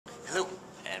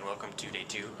to day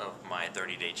 2 of my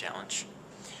 30-day challenge.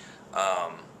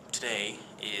 Today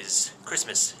is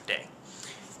Christmas Day,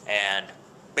 and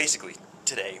basically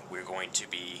today we're going to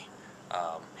be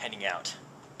handing out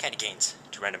candy canes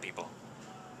to random people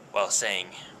while saying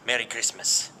Merry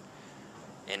Christmas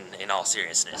in all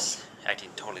seriousness,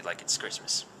 acting totally like it's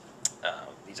Christmas.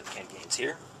 These are the candy canes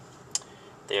here.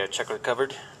 They are chocolate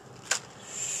covered,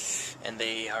 and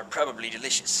they are probably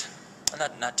delicious.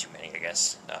 Not too many, I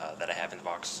guess, that I have in the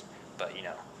box, but you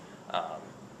know,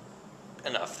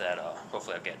 enough that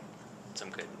hopefully I'll get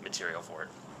some good material for it.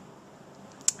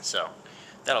 So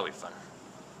that'll be fun.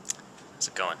 How's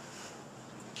it going?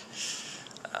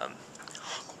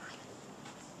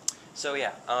 So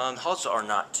yeah, the halls are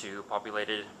not too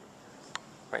populated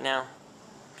right now,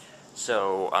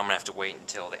 so I'm gonna have to wait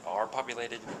until they are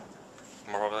populated,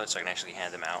 more populated, so I can actually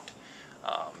hand them out,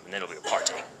 and then it'll be a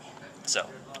party. So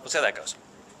we'll see how that goes.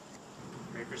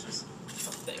 Merry Christmas.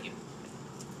 Thank you.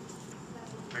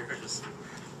 Merry Christmas.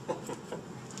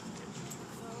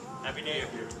 Happy New Year.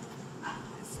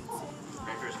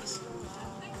 Merry Christmas.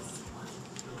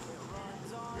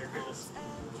 Merry Christmas.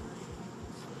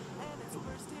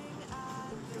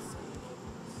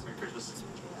 Merry Christmas.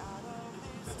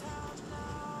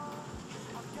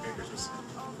 Merry Christmas.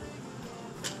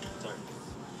 Sorry.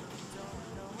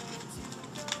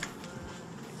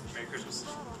 Merry Christmas.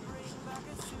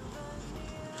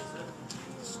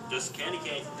 Just candy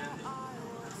cane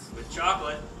with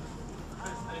chocolate.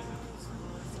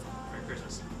 Merry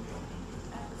Christmas.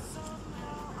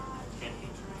 Candy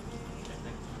cane.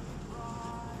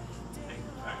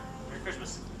 Alright. Merry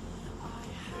Christmas.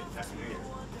 Happy New Year.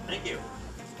 Thank you.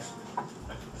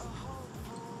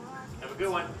 Have a good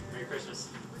one. Merry Christmas.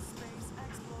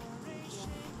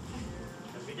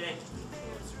 Happy day.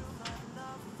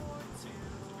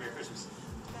 Merry Christmas.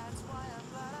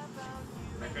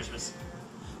 Merry Christmas.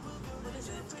 What is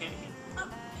it? It's candy cane. Oh,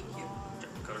 thank you.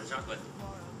 Coated chocolate.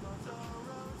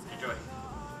 Enjoy.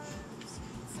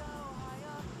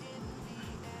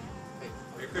 Hey,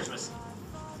 Merry Christmas.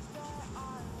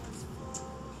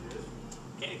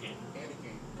 Candy cane. Candy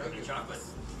cane. Coated in chocolate.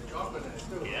 Chocolate in it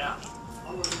too. Yeah. I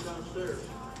want it downstairs.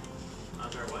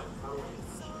 Out there what? I want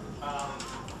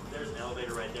There's an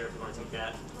elevator right there if you want to take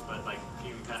that. But like,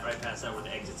 you can cut right past that where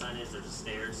the exit sign is. There's the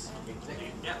stairs.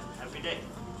 Yeah. Have a good day.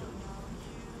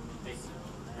 Hey,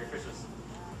 Merry Christmas.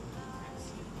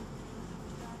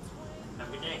 Have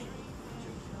a good day.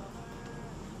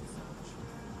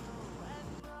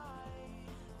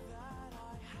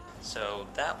 So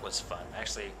that was fun. I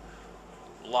actually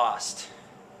lost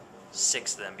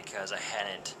 6 of them because I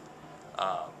hadn't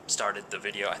started the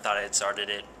video. I thought I had started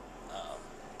it,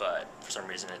 but for some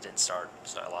reason it didn't start,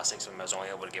 so I lost 6 of them. I was only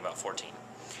able to give out 14.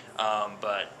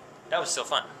 But that was still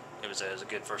fun. It was a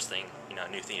good first thing, you know, a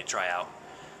new thing to try out.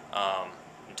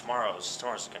 And tomorrow's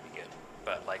gonna be good.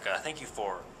 But like, thank you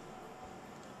for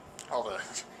all the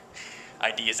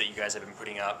ideas that you guys have been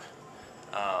putting up.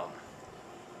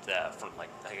 From like,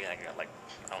 I got like,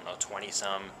 I don't know, 20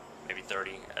 some, maybe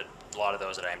 30. A lot of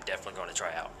those that I'm definitely going to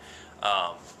try out.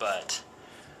 But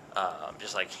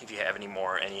just like, if you have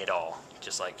any at all,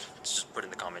 just put in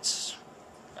the comments.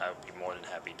 I would be more than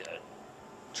happy to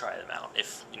try them out.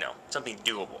 If, you know, something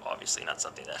doable, obviously, not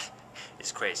something that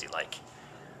is crazy, like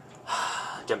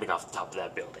jumping off the top of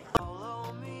that building.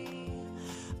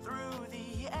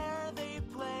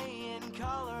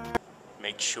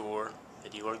 Make sure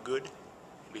that you are good,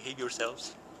 behave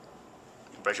yourselves,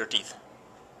 and brush your teeth.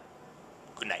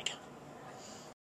 Good night.